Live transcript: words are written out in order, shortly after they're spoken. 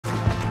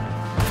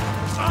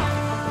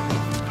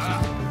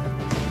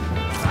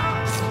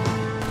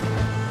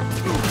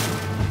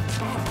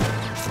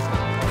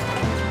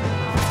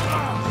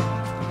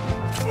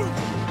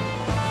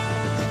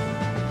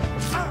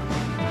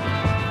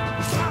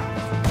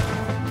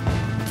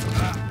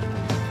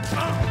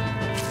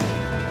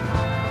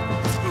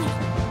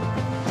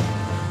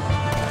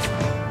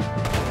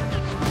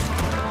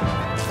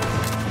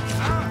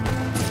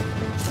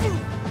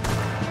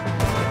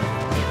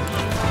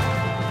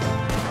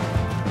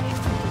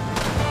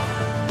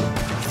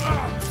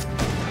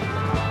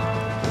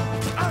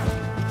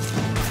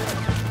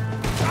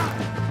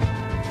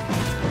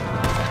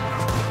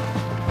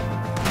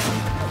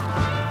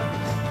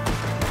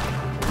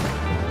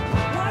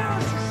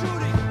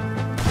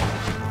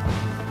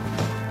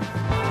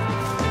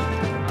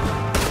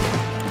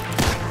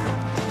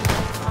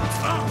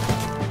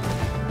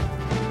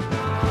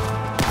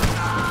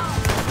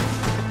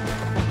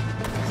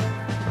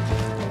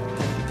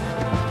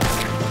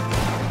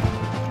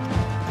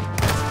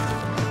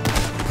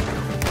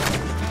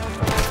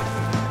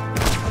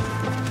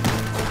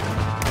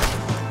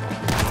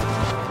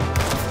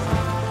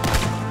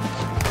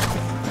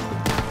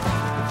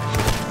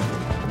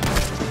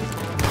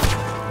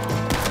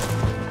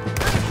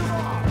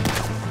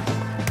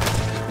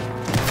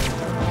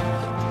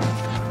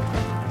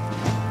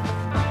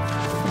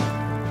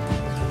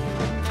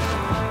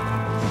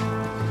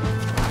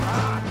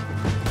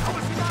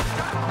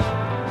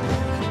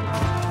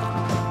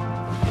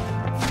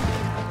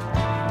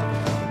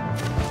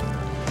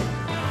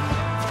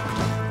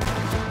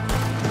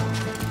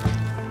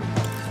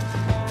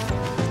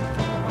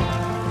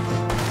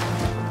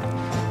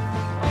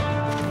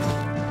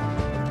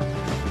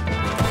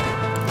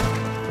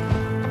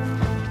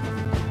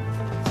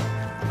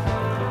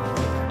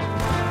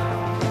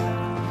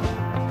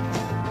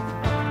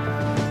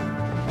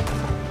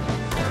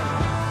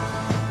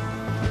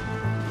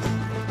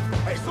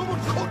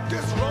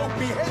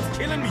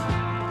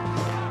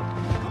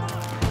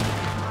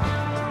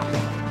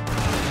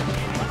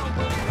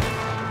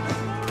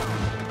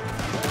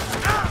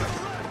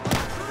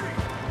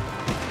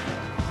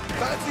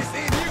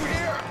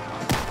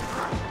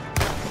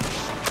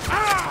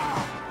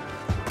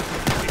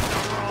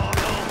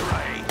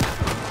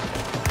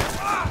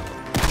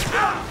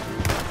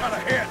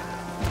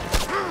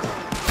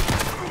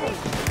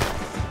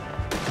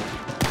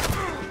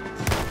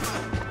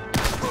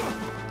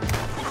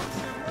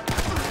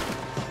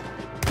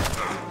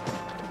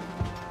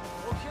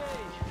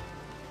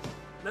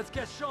Let's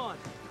get Sean.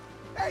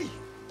 Hey!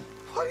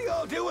 What are you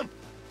all doing?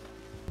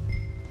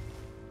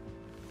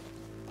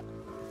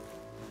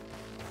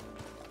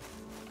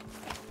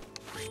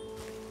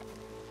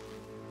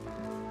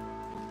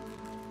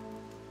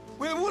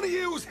 Will one of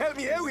yous help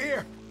me out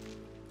here?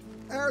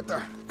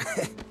 Arthur.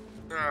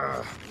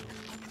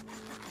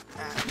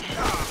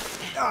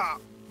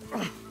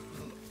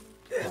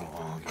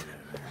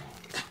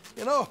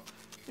 You know,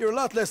 you're a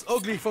lot less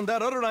ugly from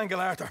that other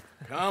angle, Arthur.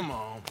 Come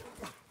on.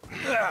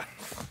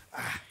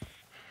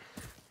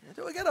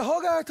 Do I get a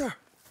hug, Arthur?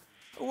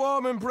 A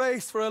warm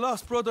embrace for a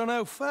lost brother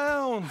now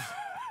found.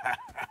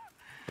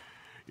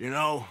 You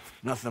know,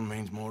 nothing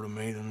means more to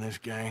me than this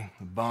gang,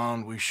 the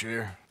bond we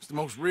share. It's the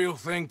most real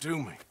thing to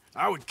me.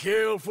 I would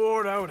kill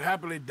for it, I would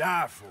happily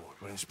die for it.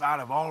 But in spite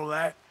of all of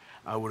that,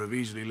 I would have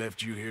easily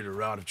left you here to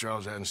rot if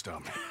Charles hadn't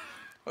stopped me.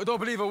 I don't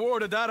believe a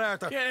word of that,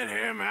 Arthur. Get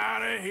him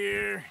out of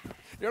here.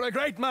 You're a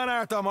great man,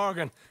 Arthur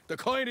Morgan. The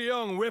kind of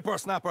young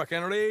whippersnapper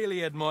can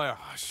really admire.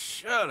 Oh,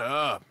 shut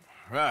up.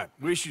 Right,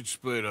 we should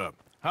split up.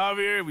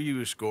 Javier, will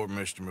you escort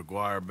Mr.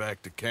 McGuire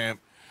back to camp?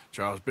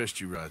 Charles, best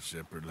you ride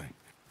separately.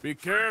 Be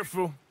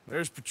careful.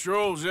 There's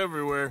patrols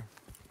everywhere.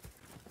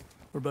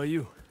 What about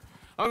you?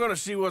 I'm gonna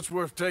see what's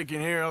worth taking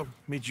here. I'll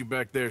meet you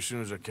back there as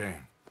soon as I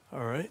can.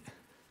 All right.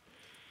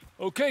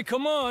 Okay,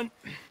 come on.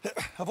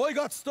 Have I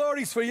got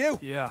stories for you?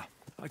 Yeah,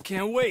 I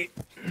can't wait.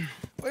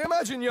 I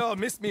imagine y'all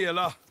missed me a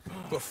lot.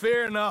 But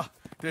fear not,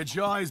 the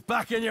joy's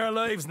back in your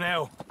lives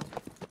now.